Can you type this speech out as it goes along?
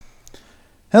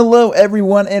Hello,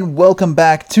 everyone, and welcome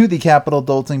back to the Capital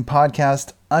Adulting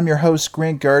Podcast. I'm your host,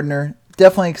 Grant Gardner.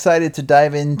 Definitely excited to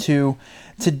dive into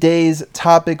today's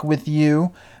topic with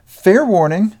you. Fair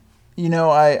warning.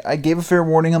 I gave a fair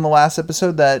warning on the last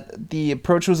episode that the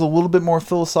approach was a little bit more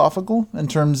philosophical in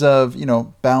terms of,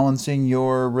 balancing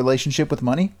your relationship with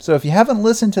money. So if you haven't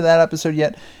listened to that episode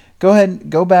yet, go ahead,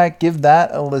 go back, give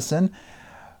that a listen.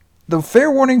 The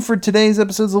fair warning for today's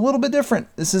episode is a little bit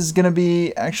different. This is going to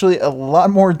be actually a lot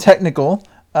more technical.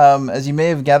 As you may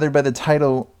have gathered by the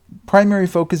title, primary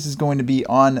focus is going to be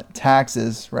on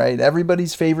taxes, right?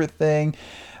 Everybody's favorite thing.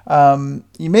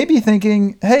 You may be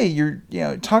thinking, hey, you're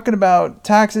talking about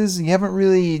taxes. You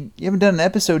haven't done an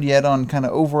episode yet on kind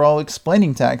of overall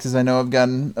explaining taxes. I know I've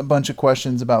gotten a bunch of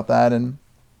questions about that, and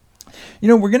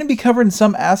we're going to be covering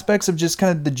some aspects of just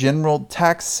kind of the general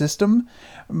tax system,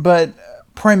 but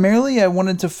primarily I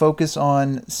wanted to focus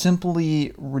on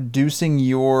simply reducing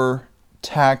your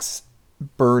tax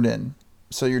burden.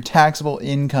 So your taxable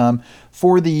income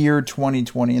for the year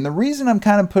 2020. And the reason I'm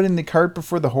kind of putting the cart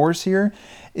before the horse here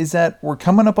is that we're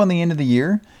coming up on the end of the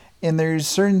year, and there's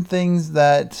certain things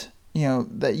that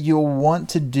you'll want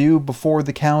to do before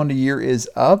the calendar year is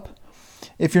up,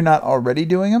 if you're not already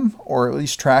doing them or at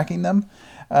least tracking them,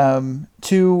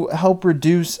 to help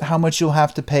reduce how much you'll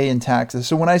have to pay in taxes.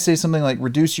 So when I say something like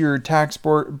reduce your tax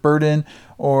burden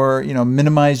or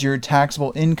minimize your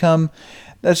taxable income,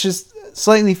 that's just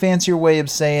slightly fancier way of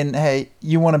saying, hey,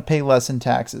 you want to pay less in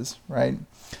taxes, right?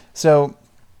 So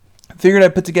I figured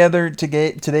I'd put together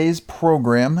today's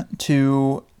program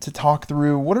to talk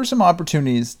through what are some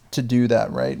opportunities to do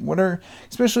that, right?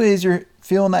 Especially as you're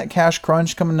feeling that cash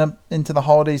crunch coming up into the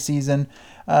holiday season,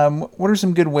 what are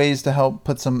some good ways to help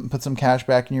put some cash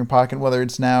back in your pocket, whether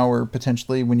it's now or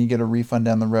potentially when you get a refund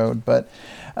down the road? But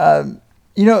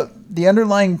the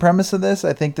underlying premise of this,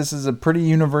 I think this is a pretty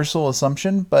universal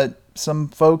assumption, but some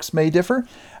folks may differ.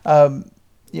 I'm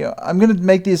going to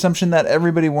make the assumption that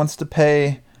everybody wants to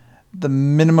pay the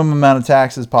minimum amount of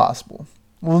taxes possible,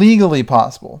 legally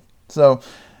possible. So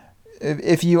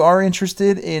if you are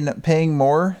interested in paying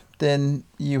more than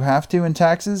you have to in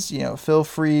taxes, feel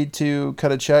free to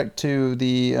cut a check to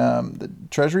the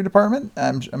Treasury Department.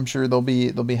 I'm sure they'll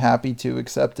be happy to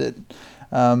accept it.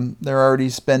 They're already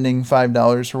spending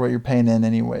 $5 for what you're paying in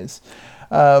anyways.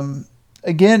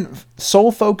 Again,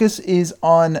 sole focus is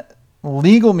on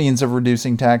legal means of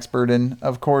reducing tax burden.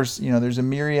 Of course, there's a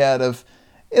myriad of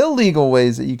illegal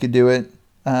ways that you could do it.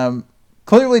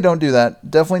 Clearly don't do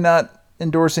that. Definitely not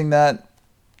endorsing that.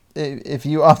 If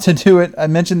you opt to do it, I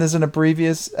mentioned this in a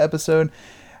previous episode.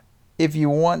 If you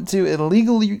want to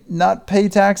illegally not pay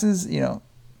taxes,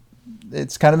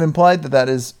 it's kind of implied that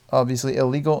is obviously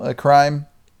illegal, a crime.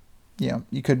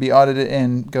 You could be audited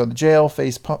and go to jail,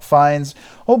 face fines,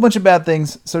 a whole bunch of bad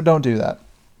things. So don't do that.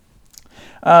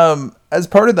 As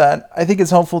part of that, I think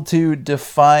it's helpful to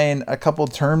define a couple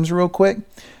terms real quick.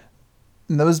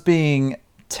 And those being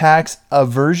tax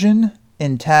aversion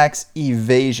and tax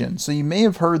evasion. So you may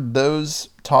have heard those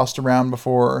tossed around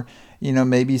before.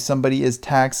 Maybe somebody is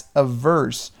tax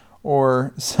averse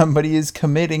or somebody is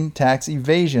committing tax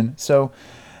evasion. So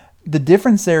the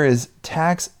difference there is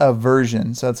tax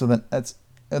aversion. So that's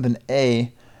with an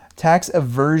A. Tax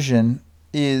aversion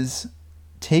is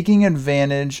taking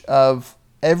advantage of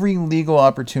every legal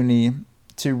opportunity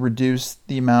to reduce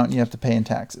the amount you have to pay in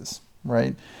taxes,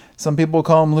 right? Some people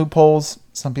call them loopholes.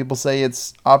 Some people say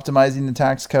it's optimizing the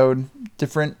tax code.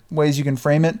 Different ways you can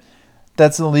frame it.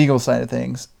 That's the legal side of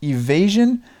things.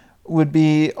 Evasion would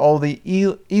be all the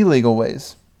illegal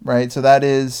ways, right? So that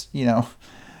is,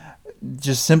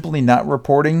 just simply not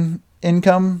reporting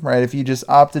income, right? If you just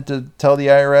opted to tell the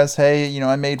IRS, hey,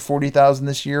 I made $40,000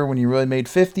 this year when you really made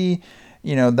 50,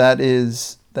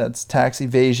 that's tax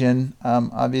evasion.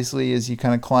 Obviously, as you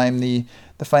kind of climb the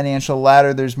financial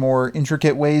ladder, there's more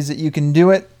intricate ways that you can do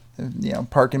it.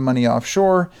 Parking money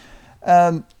offshore.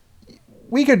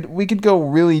 We could go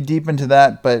really deep into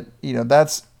that, but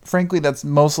that's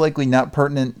most likely not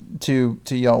pertinent to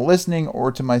y'all listening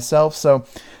or to myself. So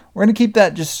we're going to keep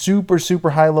that just super, super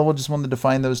high level. Just wanted to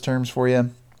define those terms for you.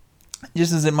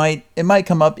 Just as it might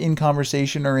come up in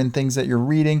conversation or in things that you're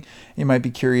reading, you might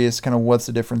be curious kind of what's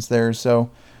the difference there. So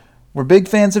we're big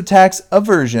fans of tax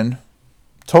aversion,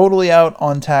 totally out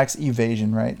on tax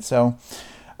evasion, right? So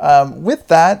with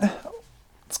that,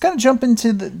 let's kind of jump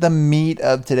into the meat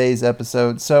of today's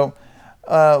episode. So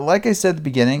like I said at the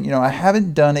beginning, I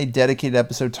haven't done a dedicated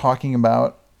episode talking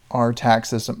about our tax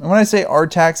system. And when I say our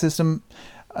tax system,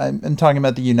 I'm talking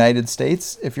about the United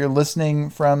States. If you're listening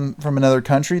from another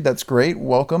country, that's great.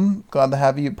 Welcome. Glad to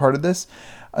have you part of this.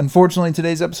 Unfortunately,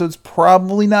 today's episode's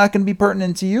probably not going to be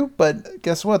pertinent to you, but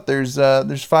guess what? There's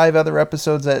 5 other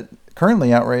episodes that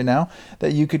currently out right now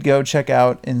that you could go check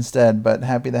out instead. But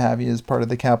happy to have you as part of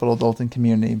the Capital Adulting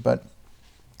community. But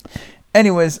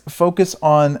anyways, focus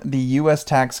on the U.S.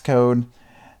 tax code.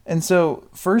 And so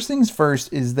first things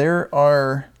first is there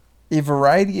are a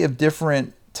variety of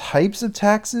different types of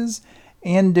taxes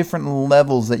and different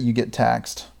levels that you get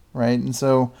taxed, right? And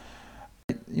so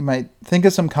you might think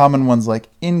of some common ones like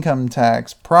income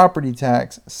tax, property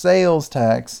tax, sales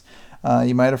tax.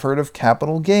 You might have heard of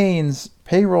capital gains,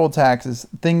 payroll taxes,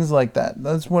 things like that.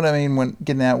 That's what I mean when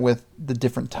getting at with the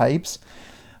different types.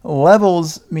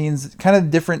 Levels means kind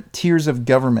of different tiers of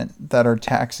government that are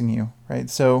taxing you, right?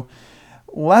 So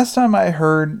last time I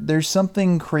heard, there's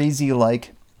something crazy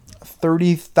like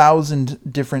 30,000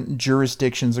 different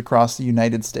jurisdictions across the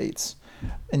United States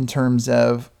in terms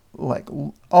of like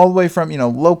all the way from,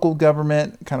 local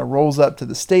government kind of rolls up to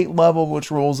the state level, which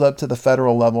rolls up to the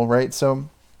federal level, right? So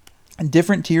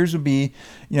different tiers would be,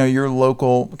 your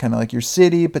local, kind of like your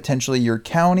city, potentially your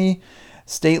county.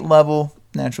 State level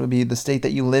naturally be the state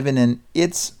that you live in and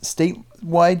its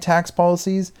statewide tax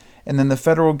policies. And then the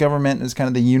federal government is kind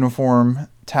of the uniform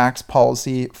tax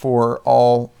policy for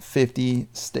all 50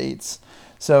 states.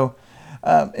 So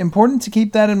important to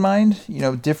keep that in mind.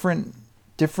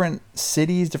 Different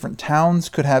cities, different towns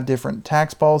could have different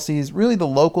tax policies. Really, the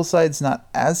local side's not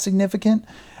as significant.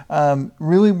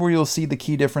 Really, where you'll see the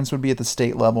key difference would be at the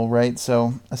state level, right?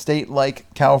 So a state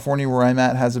like California, where I'm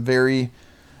at, has a very,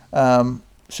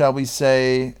 shall we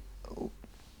say,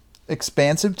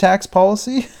 expansive tax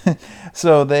policy.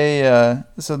 So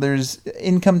there's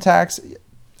income tax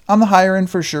on the higher end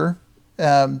for sure.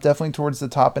 Definitely towards the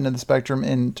top end of the spectrum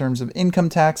in terms of income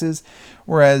taxes,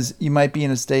 whereas you might be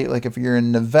in a state like if you're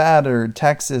in Nevada or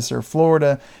Texas or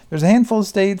Florida, there's a handful of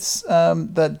states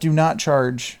that do not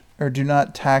charge or do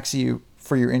not tax you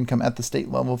for your income at the state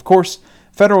level. Of course,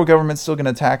 federal government's still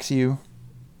going to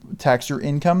tax your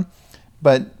income,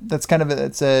 but that's kind of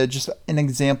just an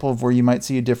example of where you might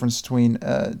see a difference between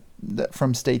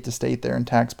from state to state there in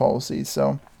tax policies.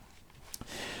 So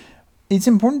it's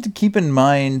important to keep in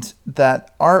mind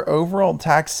that our overall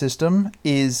tax system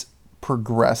is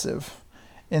progressive.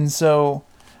 And so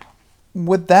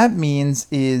what that means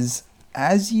is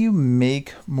as you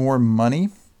make more money,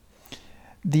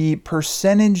 the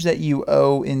percentage that you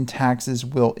owe in taxes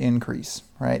will increase,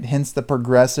 right? Hence the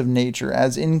progressive nature.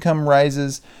 As income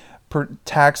rises,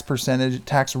 tax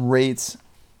rates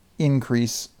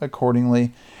increase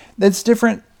accordingly. That's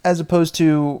different as opposed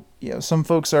to, some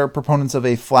folks are proponents of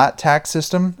a flat tax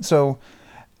system. So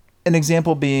an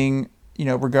example being,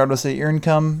 regardless of your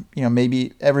income,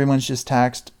 maybe everyone's just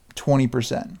taxed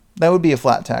 20%. That would be a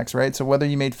flat tax, right? So whether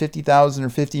you made 50,000 or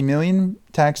 50 million,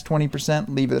 tax 20%,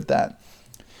 leave it at that.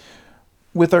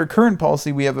 With our current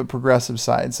policy, we have a progressive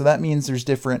side. So that means there's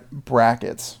different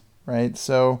brackets, right?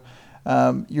 So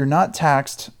you're not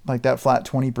taxed like that flat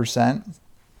 20%.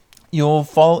 You'll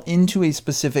fall into a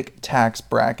specific tax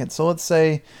bracket. So let's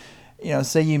say,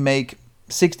 say you make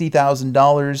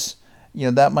 $60,000,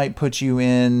 that might put you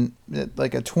in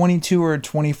like a 22 or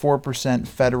 24%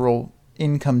 federal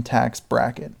income tax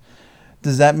bracket.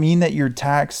 Does that mean that you're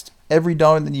taxed, every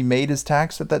dollar that you made is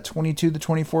taxed at that 22 to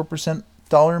 24%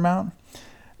 dollar amount?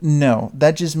 No,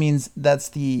 that just means that's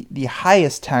the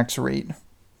highest tax rate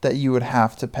that you would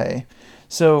have to pay.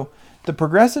 So the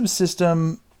progressive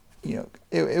system,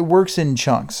 it works in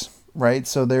chunks, right?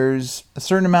 So there's a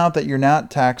certain amount that you're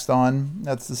not taxed on.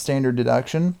 That's the standard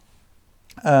deduction.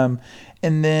 And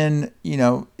then,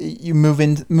 you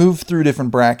move through different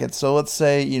brackets. So let's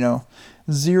say,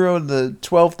 0 to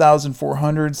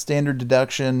 12,400 standard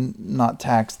deduction, not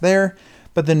taxed there.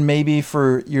 But then maybe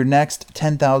for your next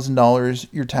 $10,000,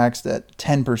 you're taxed at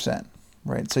 10%,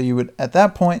 right? So you would, at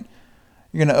that point,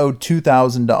 you're going to owe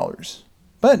 $2,000.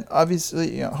 But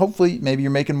obviously, hopefully, maybe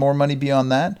you're making more money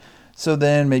beyond that. So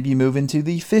then maybe you move into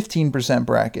the 15%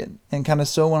 bracket and kind of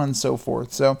so on and so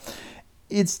forth. So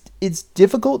it's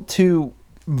difficult to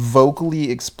vocally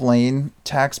explain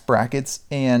tax brackets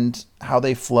and how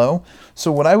they flow. So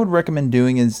what I would recommend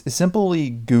doing is simply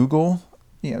Google,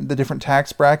 the different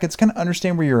tax brackets, kind of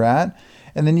understand where you're at,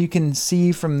 and then you can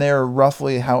see from there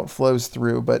roughly how it flows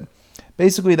through. But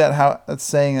basically that's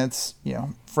saying that's,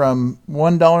 from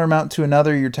 $1 amount to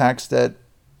another, you're taxed at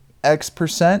X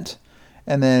percent.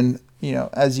 And then,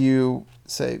 as you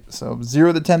say, so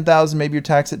 0 to 10,000, maybe you're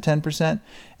taxed at 10%.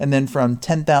 And then from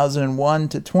 10,001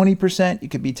 to 20%, you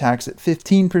could be taxed at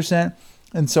 15%.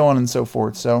 and so on and so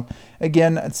forth. So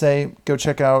again, I'd say go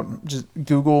check out, just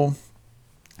Google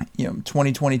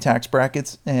 2020 tax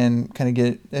brackets and kind of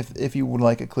get if you would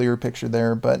like a clearer picture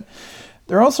there. But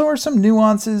there also are some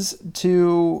nuances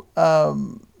to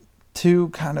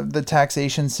kind of the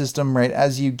taxation system, right?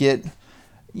 As you get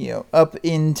up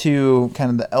into kind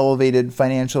of the elevated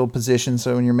financial position.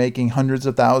 So when you're making hundreds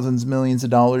of thousands, millions of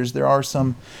dollars, there are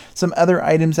some other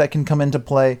items that can come into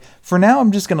play. For now,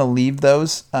 I'm just going to leave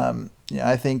those.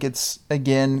 I think it's,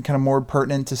 again, kind of more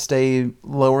pertinent to stay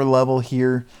lower level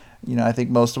here. I think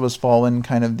most of us fall in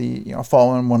kind of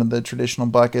fall in one of the traditional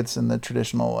buckets and the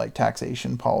traditional like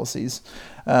taxation policies.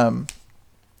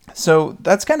 So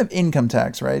that's kind of income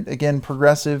tax, right? Again,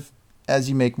 progressive. As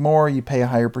you make more, you pay a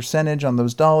higher percentage on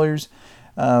those dollars.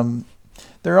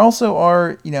 There also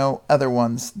are, other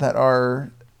ones that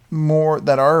are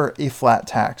a flat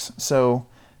tax. So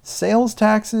sales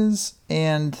taxes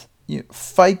and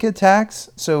FICA tax.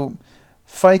 So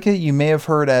FICA, you may have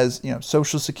heard as,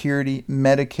 Social Security,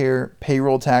 Medicare,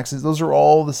 payroll taxes. Those are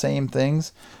all the same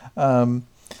things.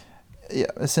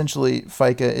 Essentially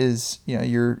FICA is,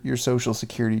 your Social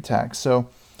Security tax. So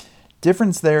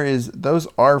difference there is those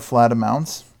are flat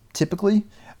amounts typically.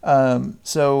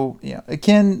 So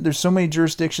again, there's so many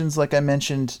jurisdictions, like I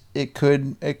mentioned, it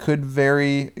could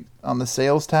vary on the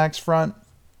sales tax front,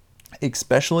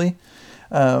 especially.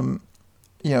 That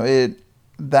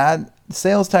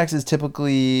sales tax is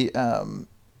typically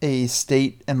a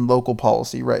state and local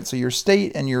policy, right? So your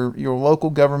state and your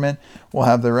local government will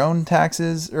have their own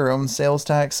taxes or own sales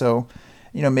tax. So,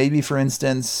 maybe for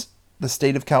instance, the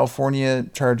state of California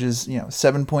charges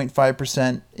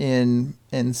 7.5% in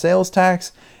sales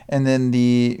tax, and then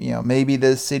maybe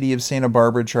the city of Santa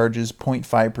Barbara charges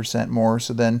 0.5% more.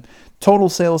 So then total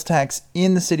sales tax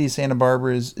in the city of Santa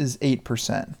Barbara is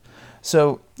 8%.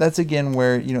 So that's again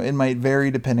where it might vary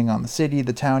depending on the city,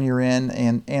 the town you're in,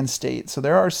 and state. So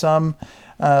there are some,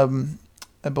 I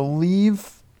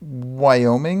believe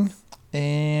Wyoming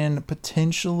and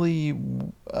potentially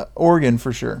Oregon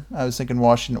for sure. I was thinking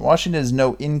Washington. Washington is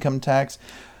no income tax.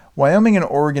 Wyoming and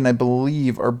Oregon, I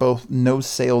believe, are both no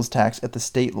sales tax at the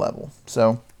state level.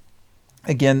 So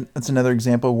again, that's another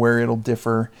example where it'll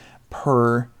differ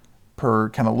per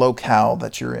kind of locale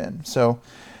that you're in. So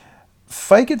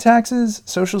FICA taxes,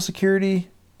 Social Security,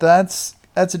 that's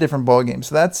a different ballgame.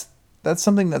 So that's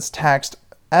something that's taxed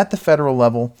at the federal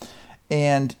level,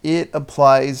 and it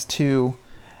applies to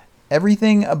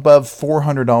everything above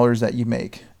 $400 that you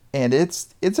make. And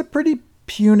it's a pretty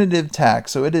punitive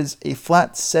tax. So it is a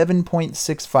flat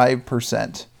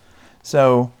 7.65%.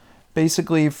 So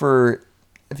basically if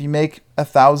you make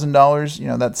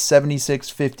 $1,000, that's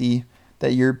 $76.50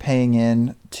 that you're paying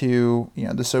in to,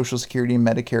 the Social Security and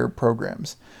Medicare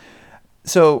programs.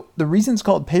 So the reason it's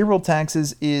called payroll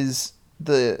taxes is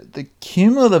the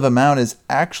cumulative amount is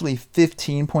actually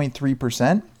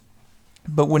 15.3%.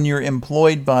 But when you're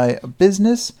employed by a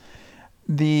business,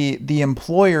 the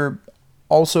employer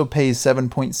also pays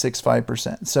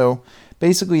 7.65%. So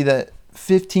basically that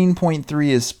 15.3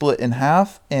 is split in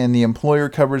half, and the employer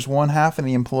covers one half and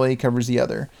the employee covers the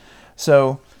other.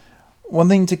 So one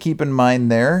thing to keep in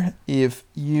mind there, if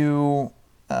you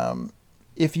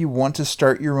want to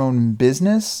start your own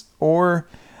business, or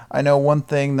I know one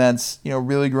thing that's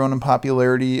really grown in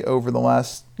popularity over the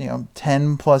last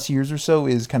 10 plus years or so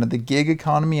is kind of the gig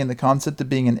economy and the concept of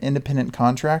being an independent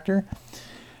contractor.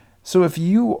 So if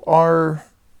you are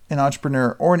an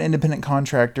entrepreneur or an independent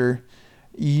contractor,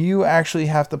 you actually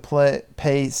have to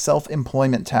pay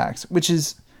self-employment tax,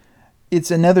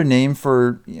 it's another name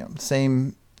for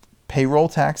same payroll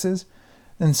taxes.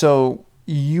 And so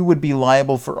you would be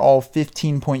liable for all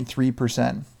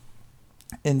 15.3%.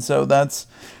 And so that's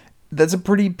a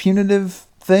pretty punitive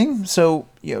thing. So,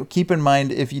 keep in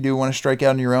mind, if you do want to strike out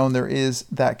on your own, there is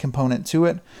that component to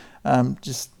it.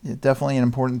 Definitely an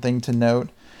important thing to note.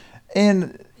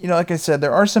 And, like I said,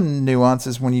 there are some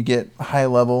nuances when you get high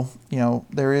level.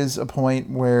 There is a point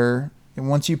where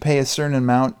once you pay a certain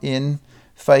amount in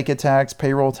FICA tax,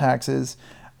 payroll taxes,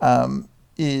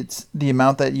 it's the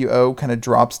amount that you owe kind of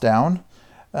drops down.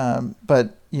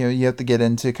 But you have to get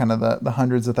into kind of the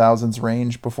hundreds of thousands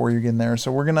range before you're getting there.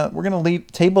 So we're gonna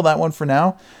table that one for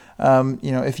now.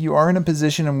 If you are in a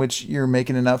position in which you're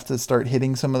making enough to start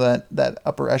hitting some of that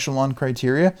upper echelon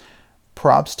criteria,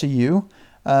 props to you.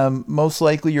 Most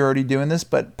likely you're already doing this,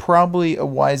 but probably a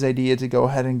wise idea to go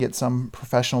ahead and get some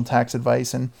professional tax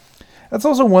advice. And that's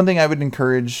also one thing I would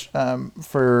encourage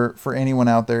for anyone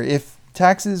out there. If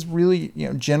taxes really,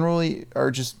 generally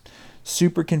are just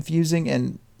super confusing,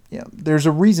 and there's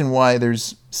a reason why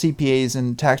there's CPAs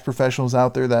and tax professionals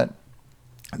out there that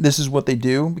this is what they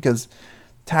do, because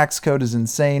tax code is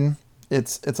insane.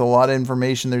 It's a lot of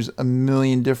information. There's a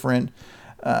million different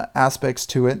aspects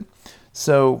to it.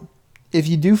 So if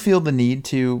you do feel the need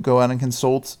to go out and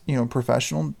consult, a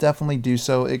professional, definitely do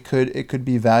so. It could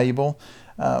be valuable.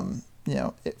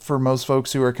 For most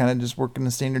folks who are kind of just working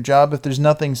a standard job, if there's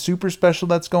nothing super special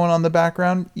that's going on in the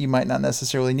background, you might not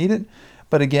necessarily need it.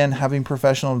 But again, having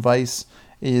professional advice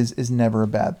is never a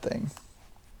bad thing.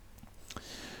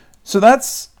 So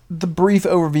that's the brief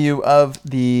overview of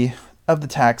the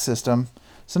tax system.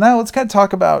 So now let's kind of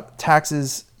talk about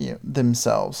taxes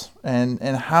themselves and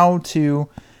how to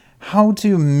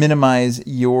minimize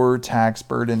your tax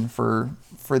burden for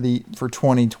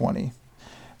 2020.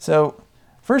 So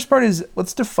first part is,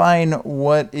 let's define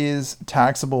what is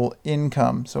taxable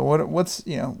income. So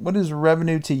what is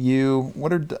revenue to you?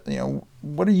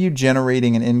 What are you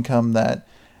generating an income that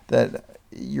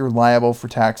you're liable for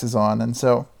taxes on? And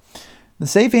so the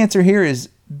safe answer here is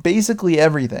basically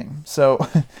everything. So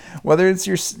whether it's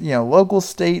your local,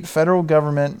 state, federal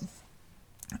government,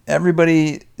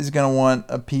 everybody is going to want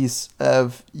a piece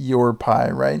of your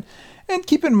pie, right? And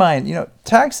keep in mind,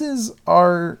 taxes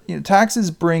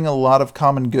bring a lot of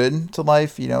common good to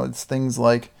life. It's things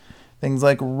like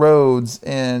roads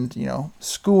and,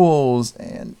 schools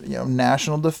and,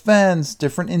 national defense,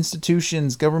 different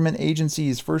institutions, government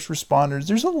agencies, first responders.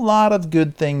 There's a lot of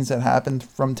good things that happen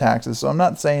from taxes. So I'm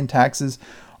not saying taxes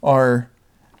are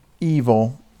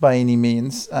evil by any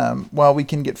means. While we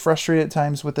can get frustrated at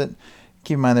times with it,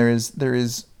 keep in mind there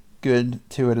is good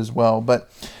to it as well. But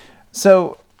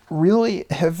so really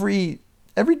every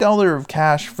dollar of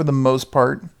cash for the most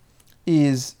part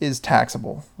is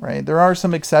taxable, right? There are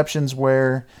some exceptions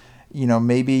where,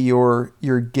 maybe your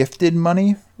gifted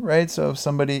money, right? So if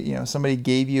somebody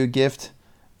gave you a gift,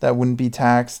 that wouldn't be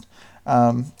taxed.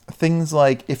 Things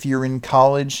like if you're in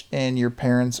college and your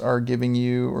parents are giving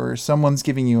you, or someone's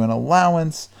giving you an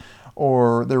allowance,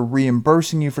 or they're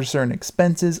reimbursing you for certain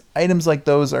expenses, items like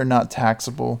those are not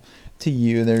taxable to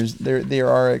you. There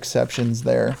are exceptions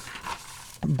there,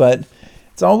 but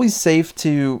it's always safe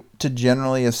to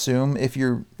generally assume if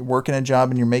you're working a job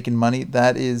and you're making money,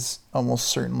 that is almost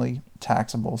certainly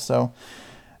taxable. So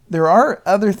there are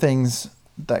other things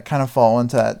that kind of fall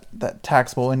into that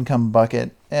taxable income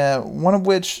bucket. One of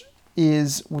which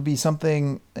would be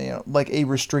something like a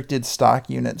restricted stock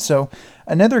unit. So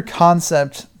another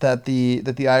concept that the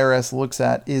IRS looks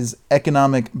at is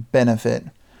economic benefit,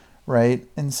 right?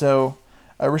 And so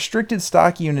a restricted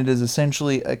stock unit is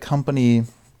essentially a company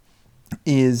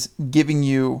is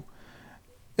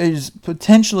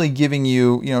potentially giving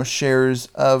you shares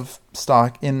of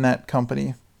stock in that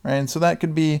company, right? And so that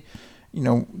could be,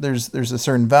 there's a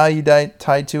certain value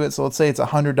tied to it. So let's say it's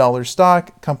 $100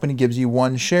 stock, company gives you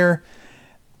one share.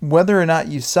 Whether or not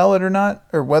you sell it,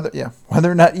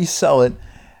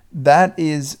 that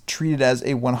is treated as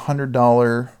a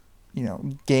 $100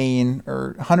 gain,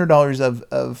 or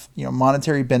 $100 of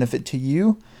monetary benefit to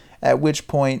you, at which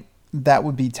point that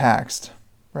would be taxed,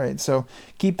 right? So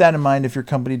keep that in mind if your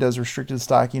company does restricted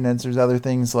stock units. There's other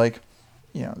things like,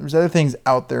 there's other things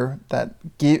out there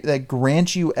that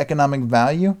grant you economic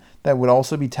value that would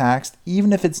also be taxed,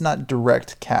 even if it's not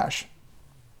direct cash.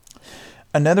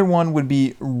 Another one would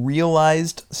be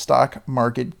realized stock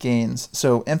market gains.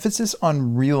 So emphasis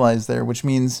on realized there, which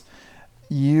means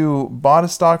you bought a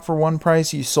stock for one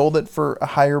price, you sold it for a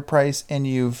higher price, and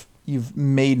you've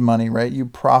made money, right? You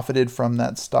profited from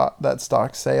that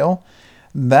stock sale.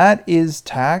 That is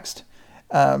taxed.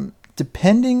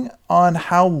 Depending on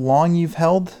how long you've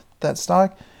held that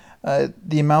stock,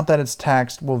 the amount that it's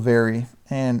taxed will vary.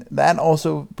 And that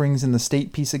also brings in the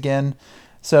state piece again.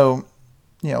 So,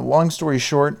 long story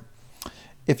short,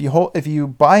 if you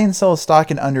buy and sell a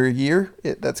stock in under a year,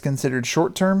 that's considered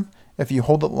short term. If you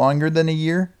hold it longer than a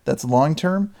year, that's long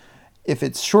term. If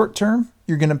it's short term,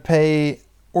 you're going to pay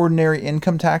ordinary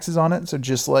income taxes on it. So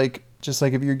just like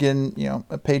if you're getting,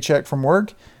 a paycheck from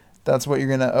work, that's what you're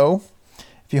going to owe.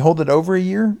 If you hold it over a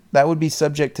year, that would be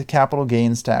subject to capital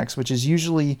gains tax, which is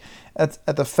usually at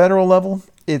the federal level,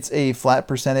 it's a flat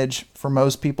percentage. For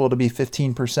most people, to be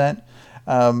 15%.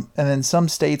 And then some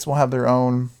states will have their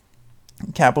own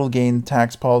capital gain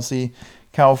tax policy.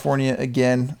 California,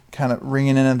 again, kind of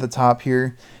ringing in at the top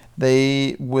here.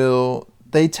 They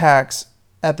tax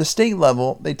at the state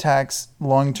level, they tax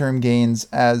long-term gains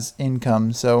as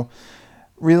income. So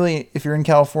really, if you're in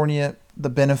California, the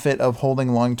benefit of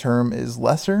holding long-term is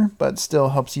lesser, but still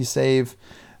helps you save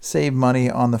money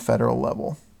on the federal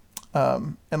level.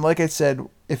 And like I said,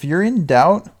 if you're in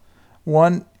doubt,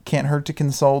 one, can't hurt to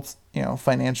consult,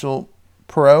 financial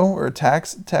pro or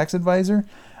tax advisor.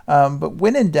 But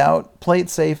when in doubt, play it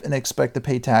safe and expect to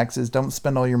pay taxes. Don't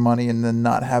spend all your money and then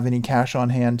not have any cash on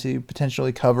hand to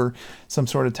potentially cover some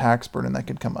sort of tax burden that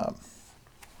could come up.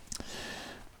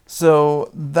 So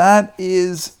that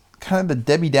is kind of the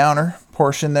Debbie Downer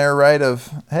portion there, right?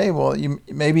 Of, hey, well, you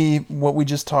maybe what we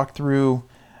just talked through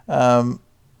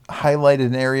highlighted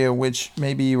an area which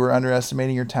maybe you were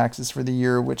underestimating your taxes for the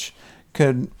year, which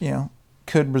could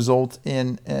result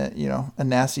in a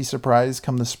nasty surprise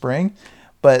come the spring.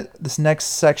 But this next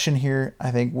section here,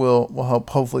 I think will help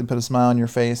hopefully put a smile on your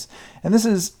face. And this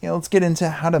is, let's get into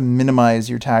how to minimize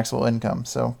your taxable income.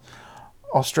 So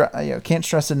can't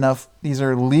stress enough, these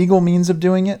are legal means of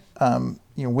doing it.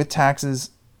 With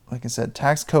taxes, like I said,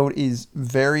 tax code is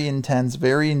very intense,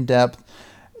 very in depth.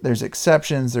 There's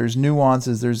exceptions, there's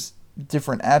nuances, there's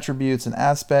different attributes and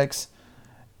aspects.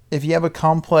 If you have a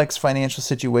complex financial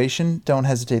situation, don't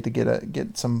hesitate to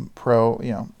get some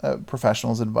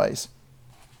professional's advice.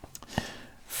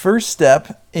 First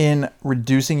step in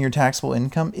reducing your taxable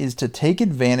income is to take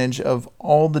advantage of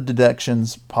all the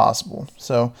deductions possible.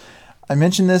 So I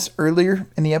mentioned this earlier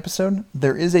in the episode.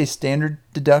 There is a standard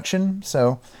deduction.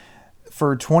 So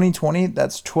for 2020,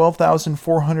 that's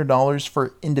 $12,400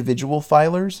 for individual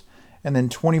filers and then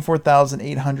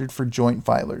 $24,800 for joint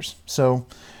filers. So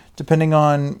depending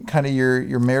on kind of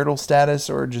your marital status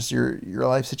or just your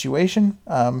life situation,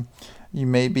 you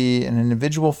may be an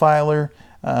individual filer.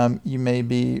 You may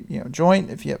be, joint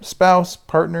if you have a spouse,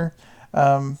 partner.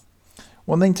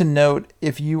 One thing to note,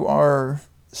 if you are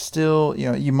still,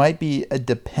 you might be a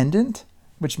dependent,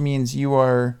 which means you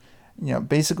are,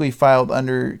 basically filed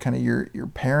under kind of your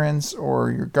parents or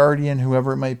your guardian,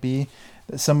 whoever it might be,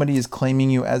 that somebody is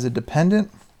claiming you as a dependent.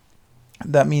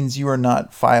 That means you are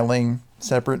not filing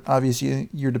separate. Obviously,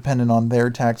 you're dependent on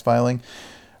their tax filing.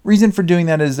 Reason for doing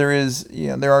that is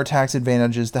there are tax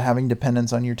advantages to having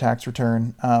dependents on your tax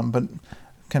return, but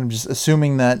kind of just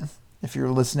assuming that if you're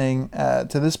listening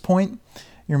to this point,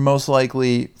 you're most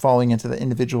likely falling into the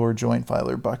individual or joint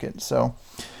filer bucket. So,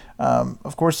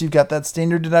 of course, you've got that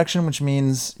standard deduction, which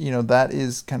means that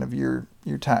is kind of your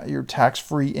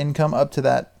tax-free income up to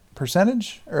that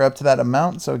percentage or up to that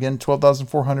amount. So again,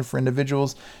 $12,400 for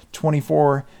individuals,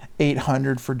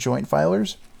 $24,800 for joint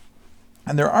filers.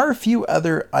 And there are a few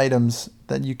other items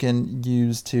that you can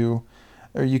use you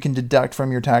can deduct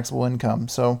from your taxable income.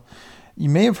 So you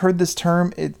may have heard this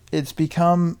term. It's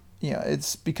become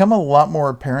a lot more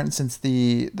apparent since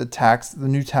the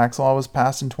new tax law was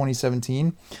passed in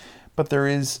 2017. But there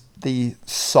is the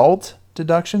SALT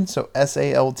deduction, so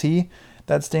SALT.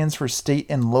 That stands for state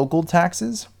and local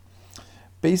taxes.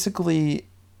 Basically,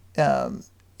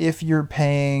 if you're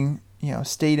paying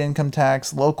state income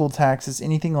tax, local taxes,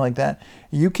 anything like that,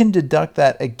 you can deduct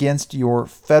that against your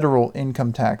federal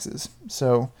income taxes.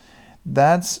 So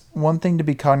that's one thing to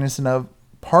be cognizant of.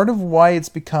 Part of why it's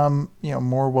become,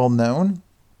 more well known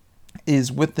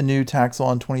is with the new tax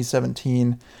law in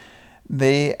 2017,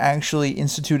 they actually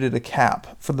instituted a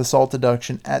cap for the SALT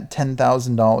deduction at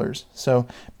 $10,000. So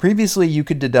previously you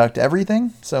could deduct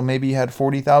everything. So maybe you had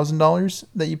 $40,000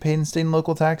 that you paid in state and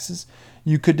local taxes.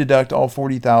 You could deduct all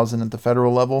 $40,000 at the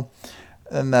federal level,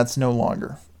 and that's no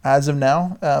longer. As of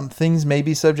now, things may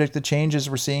be subject to change as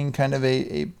we're seeing kind of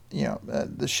the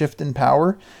shift in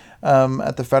power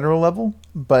at the federal level.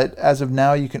 But as of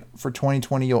now, for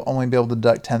 2020 you'll only be able to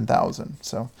deduct $10,000.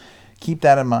 So keep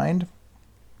that in mind.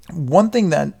 One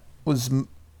thing that was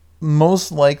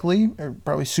most likely, or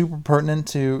probably super pertinent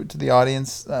to the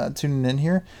audience tuning in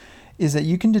here, is that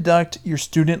you can deduct your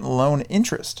student loan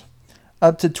interest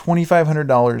up to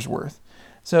 $2,500 worth.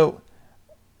 So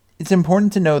it's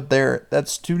important to note there that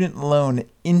student loan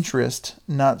interest,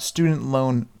 not student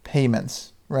loan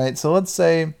payments, right? So let's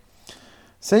say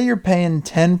you're paying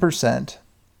 10%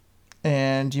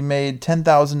 and you made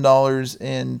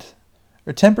 $10,000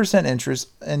 or 10% interest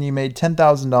and you made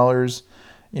 $10,000,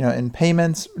 in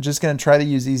payments. We're just going to try to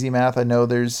use easy math. I know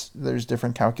there's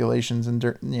different calculations and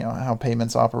how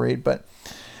payments operate, but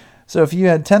so if you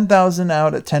had $10,000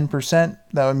 out at 10%,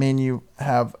 that would mean you'd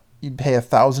pay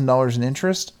 $1,000 in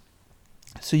interest.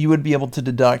 So you would be able to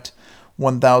deduct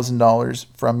 $1,000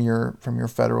 from your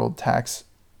federal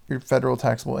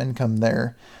taxable income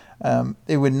there.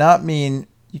 It would not mean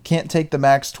you can't take the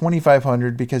max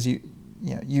 $2,500 because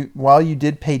while you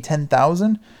did pay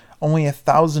 $10,000, only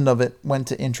 $1,000 of it went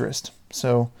to interest.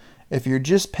 So if you're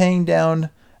just paying down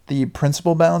the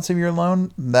principal balance of your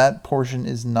loan, that portion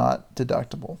is not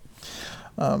deductible.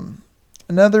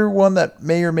 Another one that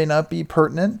may or may not be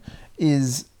pertinent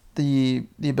is the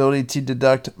ability to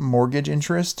deduct mortgage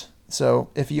interest. So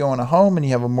if you own a home and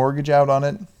you have a mortgage out on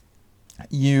it,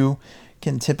 you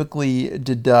can typically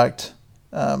deduct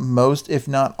most, if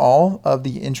not all, of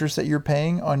the interest that you're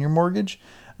paying on your mortgage.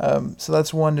 So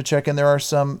that's one to check in. There are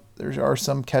some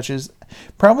catches.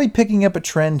 Probably picking up a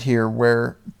trend here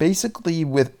where basically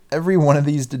with every one of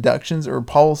these deductions or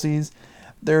policies,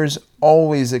 there's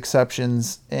always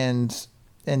exceptions and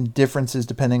differences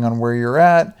depending on where you're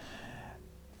at.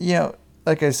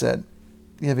 Like I said,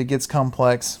 if it gets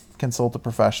complex, consult a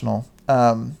professional.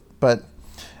 But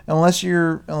unless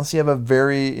you have a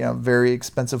very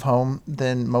expensive home,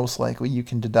 then most likely you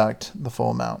can deduct the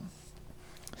full amount.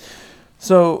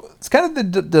 So it's kind of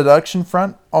the deduction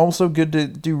front. Also good to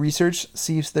do research,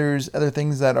 see if there's other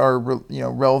things that are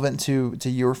relevant to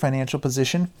your financial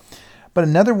position. But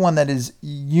another one that is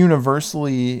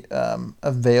universally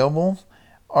available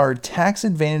are tax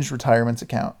advantaged retirement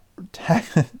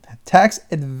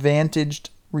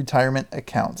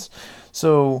accounts.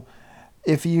 So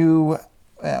if you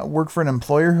work for an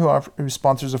employer who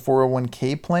sponsors a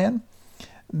 401k plan,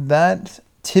 that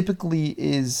typically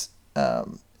is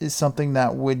something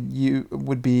that you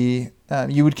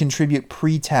would contribute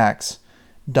pre-tax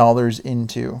dollars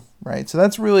into, right? So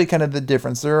that's really kind of the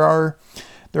difference. There are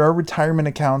retirement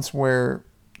accounts where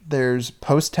there's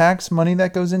post-tax money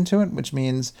that goes into it, which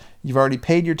means you've already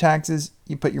paid your taxes,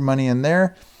 you put your money in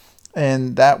there,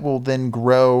 and that will then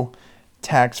grow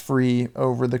tax-free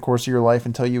over the course of your life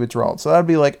until you withdraw it. So that would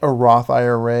be like a Roth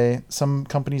IRA. Some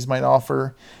companies might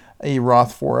offer a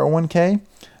Roth 401k.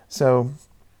 So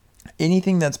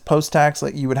anything that's post-tax,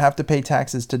 like you would have to pay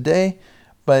taxes today,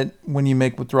 but when you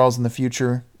make withdrawals in the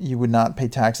future, you would not pay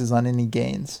taxes on any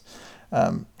gains.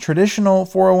 Traditional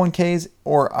 401ks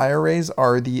or IRAs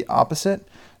are the opposite.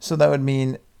 So that would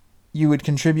mean you would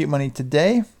contribute money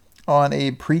today on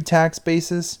a pre-tax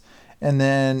basis, and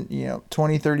then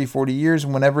 20, 30, 40 years,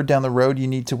 whenever down the road you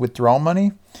need to withdraw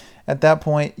money, at that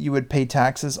point you would pay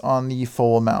taxes on the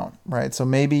full amount, right? So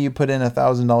maybe you put in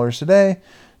 $1,000 today,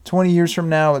 20 years from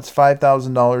now it's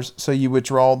 $5,000, so you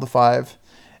withdraw the $5,000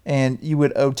 and you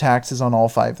would owe taxes on all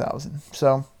 $5,000.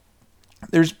 So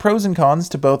there's pros and cons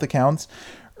to both accounts.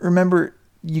 Remember,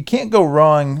 you can't go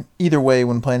wrong either way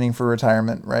when planning for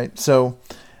retirement, right? So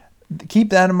keep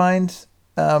that in mind,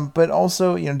 but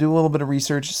also do a little bit of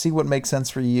research, see what makes sense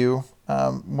for you,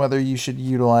 whether you should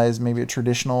utilize maybe a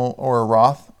traditional or a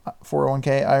Roth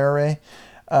 401k IRA.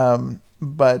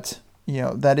 But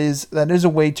that is a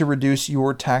way to reduce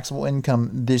your taxable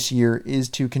income this year, is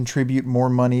to contribute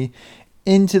more money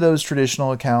into those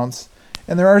traditional accounts.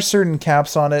 And there are certain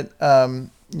caps on it.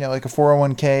 Like a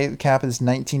 401k, the cap is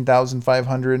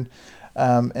 $19,500,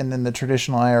 and then the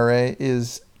traditional IRA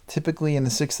is typically in the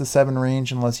 6 to 7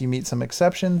 range, unless you meet some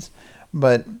exceptions.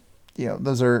 But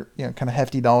those are kind of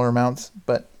hefty dollar amounts,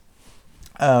 but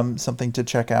something to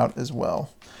check out as well.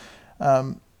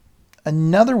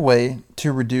 Another way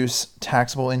to reduce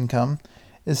taxable income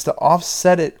is to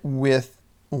offset it with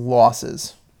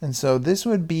losses, and so this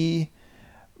would be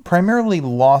primarily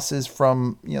losses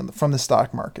from the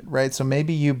stock market, right? So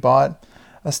maybe you bought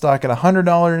a stock at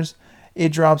 $100, it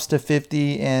drops to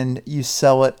 $50, and you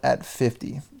sell it at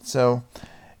 $50. So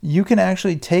you can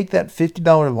actually take that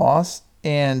 $50 loss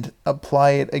and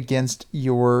apply it against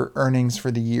your earnings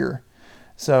for the year.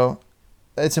 So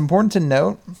it's important to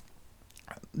note,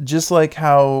 just like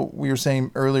how we were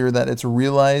saying earlier that it's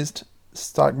realized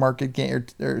stock market gain,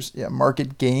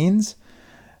 market gains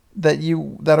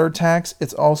that are taxed,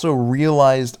 it's also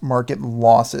realized market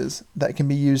losses that can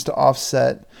be used to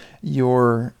offset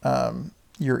your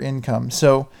income.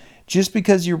 So just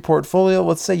because your portfolio,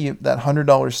 let's say that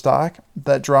 $100 stock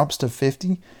that drops to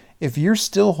 $50, if you're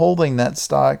still holding that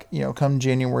stock, come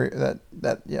January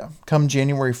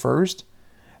 1st,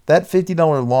 that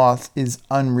 $50 loss is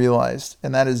unrealized,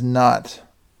 and that is not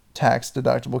tax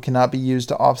deductible, cannot be used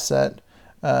to offset.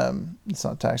 It's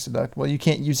not tax deductible. You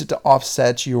can't use it to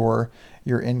offset your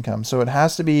income. So it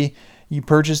has to be, you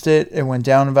purchased it, it went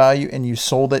down in value, and you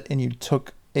sold it, and you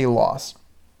took a loss.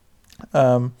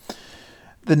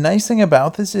 The nice thing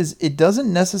about this is you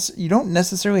don't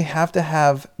necessarily have to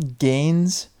have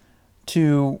gains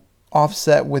to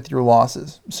offset with your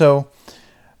losses. So,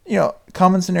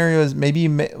 common scenario is maybe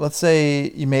let's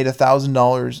say you made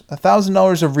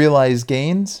 $1,000 of realized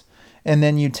gains, and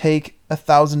then you take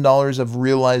 $1,000 of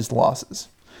realized losses.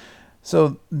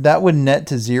 So that would net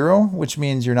to zero, which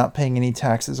means you're not paying any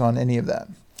taxes on any of that.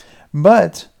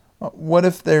 But what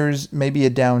if there's maybe a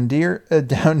down year,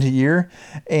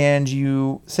 and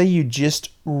you just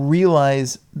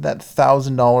realize that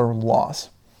 $1,000 loss?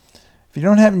 If you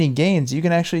don't have any gains, you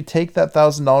can actually take that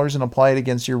 $1,000 and apply it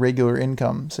against your regular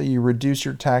income. So you reduce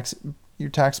your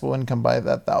taxable income by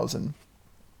that $1,000.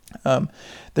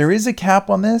 There is a cap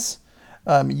on this.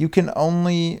 You can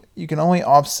only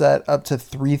offset up to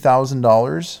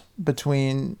 $3,000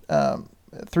 between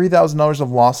 $3,000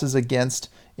 of losses against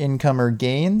income or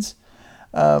gains.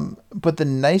 But the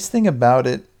nice thing about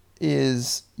it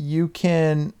is you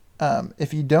can,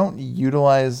 if you don't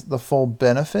utilize the full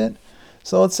benefit,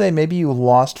 so let's say maybe you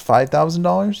lost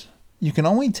 $5,000, you can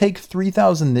only take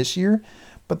 $3,000 this year,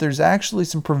 but there's actually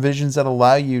some provisions that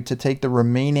allow you to take the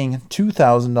remaining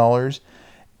 $2,000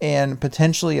 and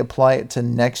potentially apply it to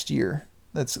next year.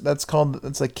 That's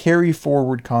a carry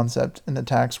forward concept in the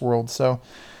tax world. So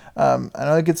I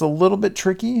know it gets a little bit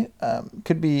tricky.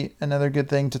 Could be another good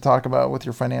thing to talk about with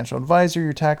your financial advisor,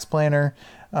 your tax planner,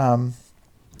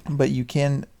 but you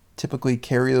can typically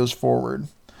carry those forward.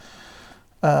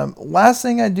 Last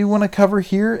thing I do want to cover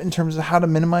here in terms of how to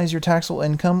minimize your taxable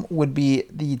income would be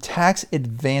the tax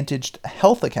advantaged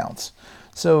health accounts.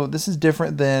 So this is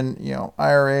different than,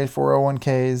 IRA,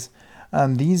 401ks.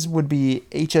 These would be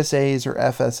HSAs or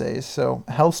FSAs. So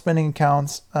health spending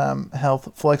accounts,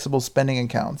 health flexible spending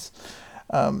accounts.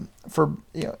 For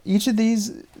each of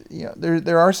these,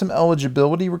 there are some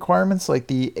eligibility requirements. Like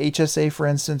the HSA, for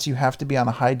instance, you have to be on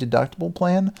a high deductible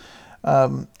plan.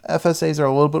 FSAs are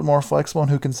a little bit more flexible in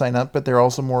who can sign up, but they're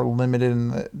also more limited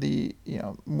in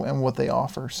in what they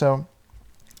offer. So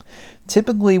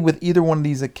typically with either one of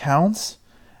these accounts,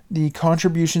 the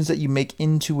contributions that you make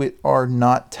into it are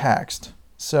not taxed.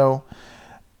 So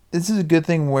this is a good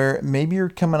thing where maybe you're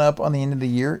coming up on the end of the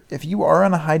year. If you are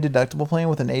on a high deductible plan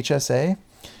with an HSA,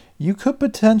 you could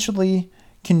potentially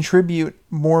contribute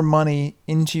more money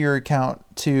into your account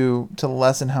to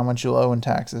lessen how much you'll owe in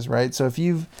taxes, right? So if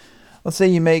let's say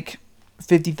you make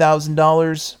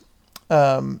 $50,000,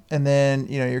 and then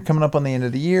you're coming up on the end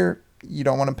of the year, you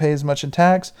don't want to pay as much in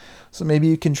tax, so maybe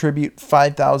you contribute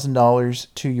 $5,000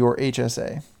 to your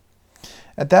HSA.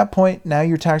 At that point, now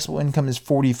your taxable income is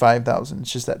 $45,000.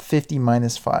 It's just that 50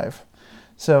 minus 5.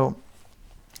 So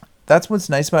that's what's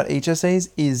nice about HSAs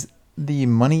is the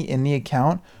money in the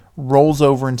account rolls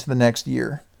over into the next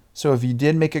year. So if you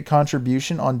did make a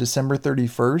contribution on December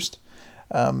 31st,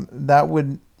 that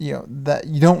would, that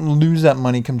you don't lose that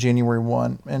money come January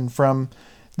 1. And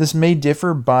this may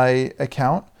differ by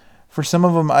account. For some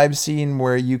of them I've seen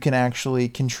where you can actually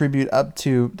contribute up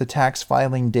to the tax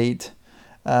filing date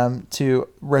to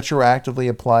retroactively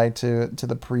apply to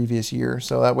the previous year.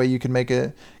 So that way you can make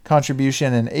a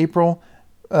contribution in April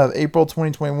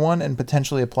 2021 and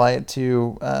potentially apply it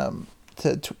to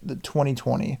the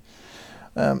 2020.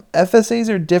 FSAs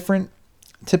are different.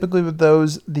 Typically with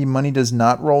those, the money does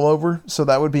not roll over. So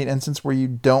that would be an instance where you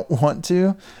don't want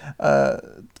to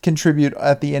contribute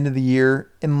at the end of the year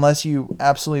unless you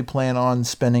absolutely plan on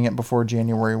spending it before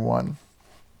January 1.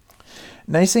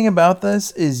 Nice thing about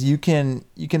this is you can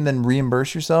then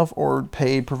reimburse yourself or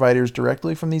pay providers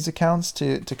directly from these accounts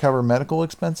to cover medical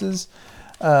expenses.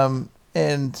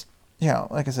 And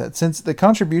like I said, since the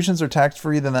contributions are tax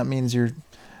free, then that means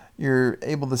you're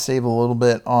able to save a little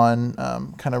bit on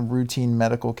kind of routine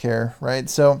medical care, right?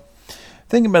 So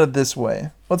think about it this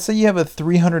way. Let's say you have a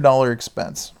 $300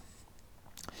 expense.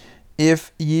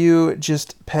 If you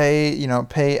just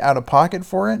pay out of pocket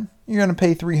for it, you're going to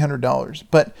pay $300.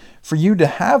 But for you to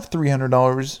have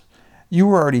 $300, you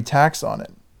were already taxed on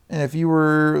it. And if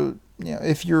your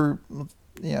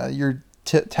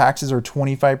taxes are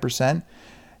 25%,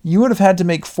 you would have had to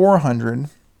make $400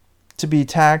 to be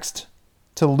taxed,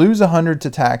 to lose $100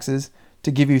 to taxes, to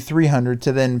give you $300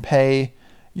 to then pay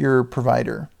your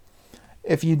provider.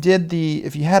 If you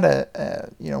had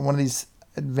one of these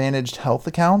advantaged health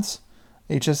accounts,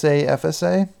 HSA,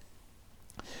 FSA,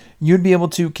 you'd be able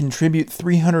to contribute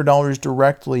 $300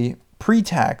 directly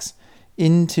pre-tax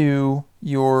into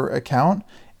your account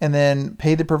and then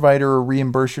pay the provider or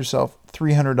reimburse yourself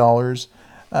 $300.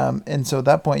 And so at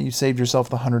that point, you saved yourself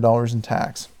the $100 in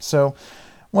tax. So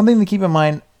one thing to keep in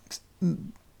mind,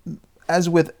 as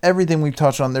with everything we've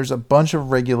touched on, there's a bunch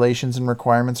of regulations and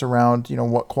requirements around,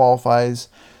 what qualifies.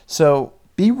 So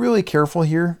be really careful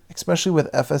here, especially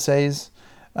with FSAs.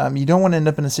 You don't want to end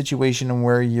up in a situation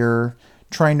where you're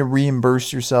trying to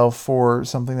reimburse yourself for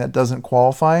something that doesn't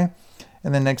qualify.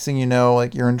 And then next thing you know,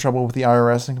 you're in trouble with the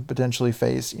IRS and can potentially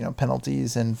face,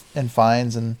 penalties and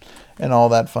fines and all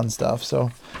that fun stuff.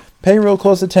 So pay real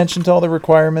close attention to all the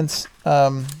requirements.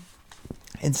 And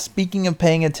speaking of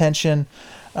paying attention,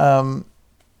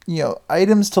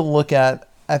 items to look at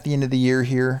the end of the year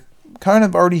here, kind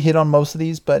of already hit on most of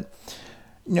these, but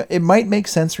it might make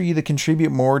sense for you to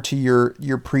contribute more to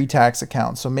your pre-tax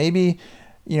account. So maybe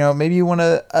you want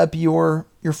to up your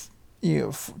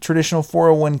traditional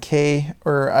 401k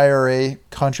or IRA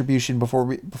contribution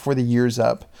before the year's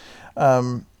up.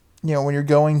 when you're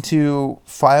going to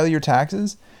file your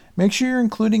taxes, make sure you're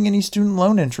including any student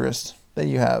loan interest that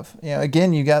you have.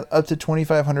 Again, you got up to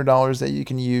 $2,500 that you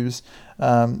can use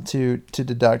to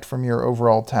deduct from your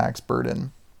overall tax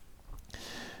burden.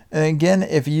 And again,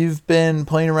 if you've been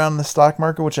playing around in the stock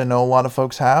market, which I know a lot of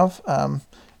folks have,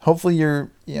 hopefully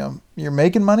you're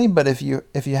making money. But if you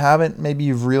haven't, maybe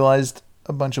you've realized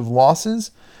a bunch of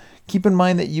losses. Keep in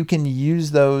mind that you can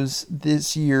use those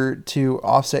this year to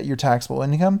offset your taxable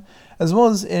income, as well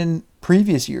as in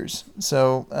previous years.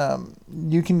 So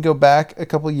you can go back a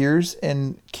couple years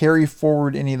and carry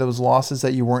forward any of those losses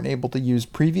that you weren't able to use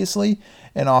previously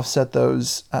and offset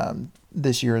those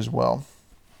this year as well.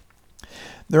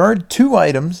 There are two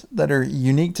items that are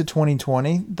unique to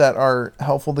 2020 that are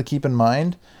helpful to keep in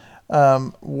mind.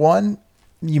 One,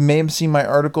 you may have seen my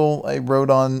article I wrote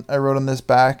on this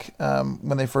back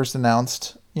when they first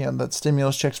announced that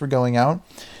stimulus checks were going out.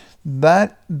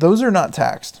 Those are not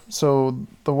taxed. So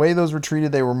the way those were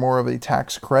treated, they were more of a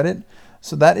tax credit.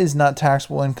 So that is not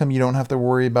taxable income. You don't have to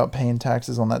worry about paying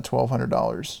taxes on that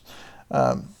 $1,200.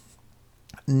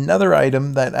 Another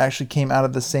item that actually came out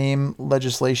of the same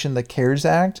legislation, the CARES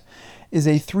Act, is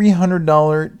a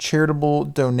 $300 charitable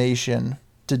donation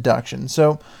deduction.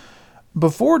 So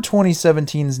before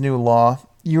 2017's new law,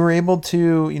 you were able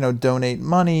to, donate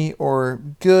money or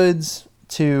goods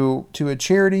to a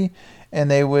charity, and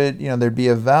they would, there'd be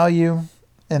a value,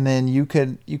 and then you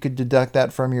could deduct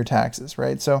that from your taxes,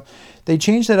 right? So they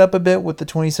changed that up a bit with the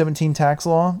 2017 tax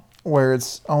law, where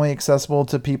it's only accessible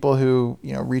to people who,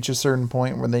 reach a certain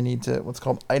point where they need to what's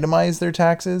called itemize their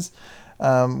taxes,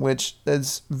 which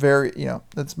is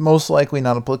that's most likely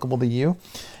not applicable to you.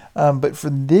 But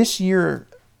for this year,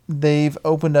 they've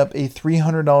opened up a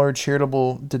 $300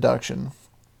 charitable deduction,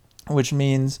 which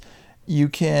means you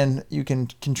can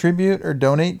contribute or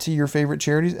donate to your favorite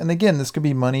charities. And again, this could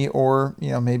be money or,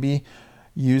 maybe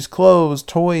used clothes,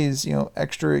 toys,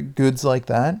 extra goods like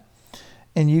that.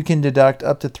 And you can deduct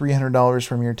up to $300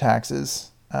 from your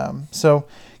taxes. So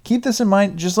keep this in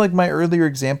mind. Just like my earlier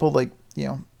example,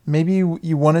 maybe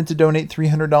you wanted to donate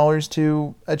 $300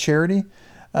 to a charity.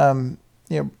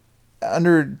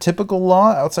 Under typical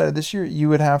law outside of this year, you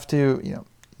would have to,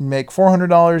 make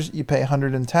 $400, you pay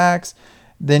 $100 in tax,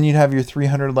 then you'd have your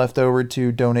 $300 left over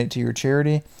to donate to your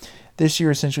charity. This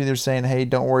year, essentially, they're saying, hey,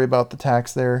 don't worry about the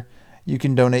tax there. You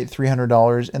can donate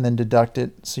 $300 and then deduct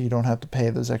it so you don't have to pay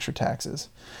those extra taxes.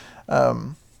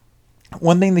 One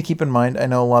thing to keep in mind, I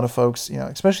know a lot of folks,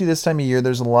 especially this time of year,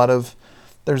 there's a lot of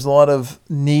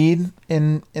need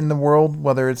in the world,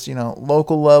 whether it's,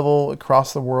 local level,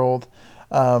 across the world.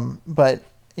 But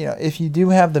if you do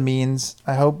have the means,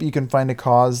 I hope you can find a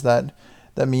cause that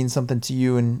means something to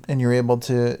you, and you're able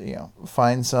to,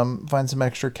 find some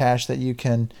extra cash that you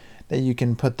can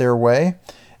put their way.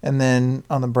 And then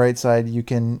on the bright side, you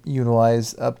can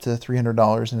utilize up to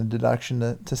 $300 in a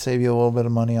deduction to save you a little bit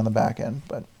of money on the back end.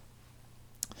 But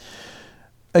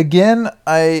again,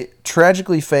 I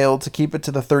tragically failed to keep it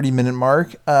to the 30-minute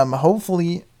mark.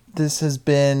 Hopefully this has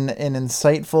been an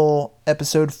insightful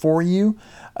episode for you.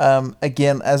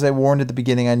 Again, as I warned at the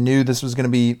beginning, I knew this was going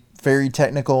to be very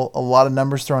technical, a lot of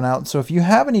numbers thrown out. So if you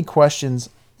have any questions,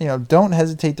 don't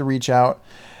hesitate to reach out.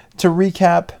 To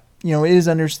recap,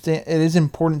 it is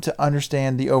important to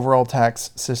understand the overall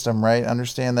tax system, right?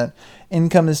 Understand that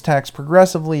income is taxed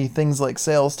progressively. Things like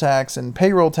sales tax and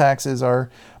payroll taxes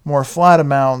are more flat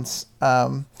amounts.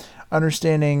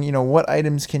 Understanding, what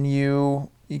items can you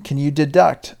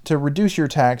deduct to reduce your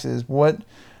taxes? What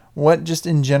just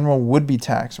in general would be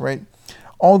taxed, right?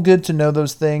 All good to know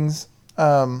those things.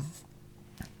 And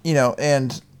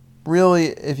really,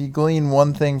 if you glean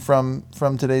one thing from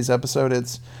today's episode,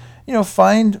 it's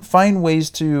find ways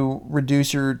to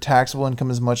reduce your taxable income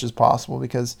as much as possible,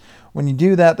 because when you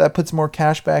do that, that puts more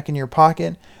cash back in your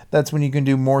pocket. That's when you can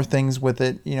do more things with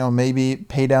it. Maybe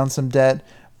pay down some debt,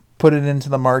 put it into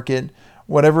the market,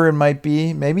 whatever it might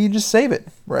be. Maybe you just save it,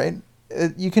 right?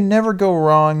 You can never go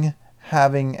wrong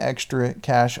having extra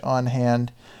cash on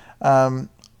hand.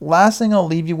 Last thing I'll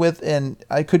leave you with, and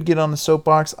I could get on the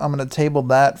soapbox, I'm going to table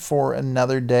that for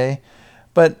another day,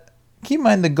 but keep in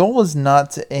mind, the goal is not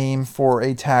to aim for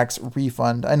a tax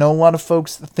refund. I know a lot of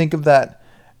folks think of that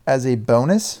as a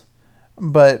bonus,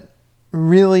 but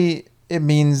really it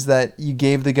means that you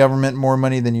gave the government more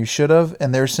money than you should have,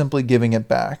 and they're simply giving it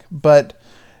back. But,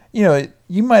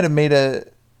 you might have made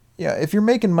if you're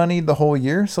making money the whole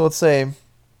year, so let's say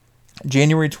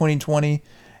January 2020,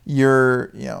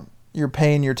 you're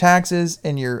paying your taxes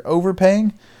and you're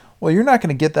overpaying. Well, you're not going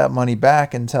to get that money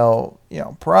back until,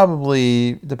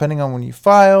 probably depending on when you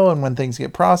file and when things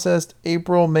get processed,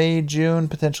 April, May, June,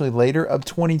 potentially later of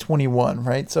 2021,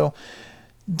 right? So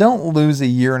don't lose a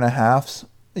year and a half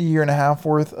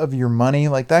worth of your money.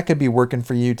 Like, that could be working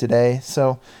for you today.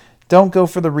 So don't go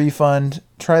for the refund.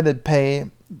 Try to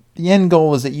pay. The end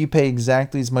goal is that you pay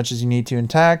exactly as much as you need to in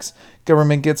tax.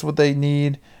 Government gets what they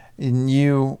need, and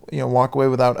you walk away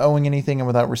without owing anything and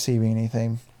without receiving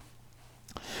anything.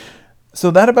 So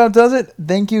that about does it.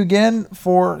 Thank you again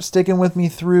for sticking with me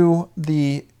through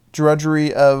the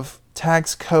drudgery of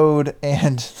tax code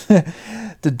and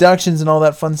deductions and all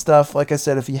that fun stuff. Like I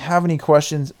said, if you have any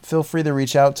questions, feel free to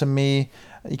reach out to me.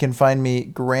 You can find me,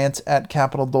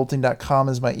 grant@capitaldolting.com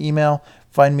is my email.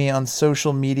 Find me on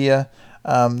social media.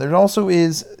 There also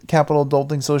is Capital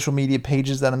Adulting social media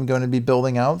pages that I'm going to be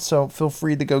building out. So feel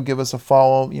free to go give us a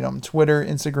follow, on Twitter,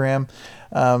 Instagram.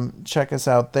 Check us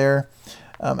out there.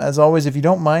 As always, if you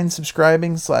don't mind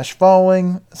subscribing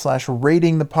 /following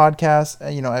 /rating the podcast,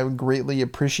 I would greatly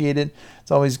appreciate it. It's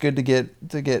always good to get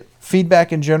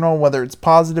feedback in general, whether it's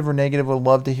positive or negative. Would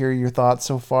love to hear your thoughts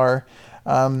so far.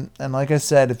 And like I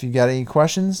said, if you got any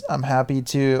questions, I'm happy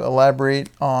to elaborate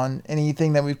on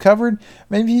anything that we've covered.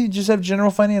 Maybe you just have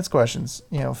general finance questions.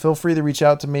 Feel free to reach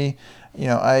out to me.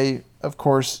 I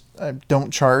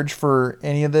don't charge for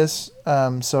any of this.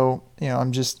 So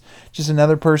I'm just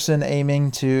another person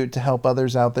aiming to help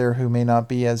others out there who may not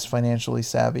be as financially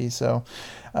savvy. So,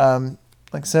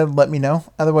 like I said, let me know.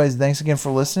 Otherwise, thanks again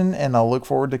for listening, and I'll look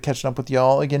forward to catching up with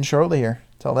y'all again shortly here.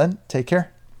 Till then, take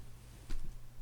care.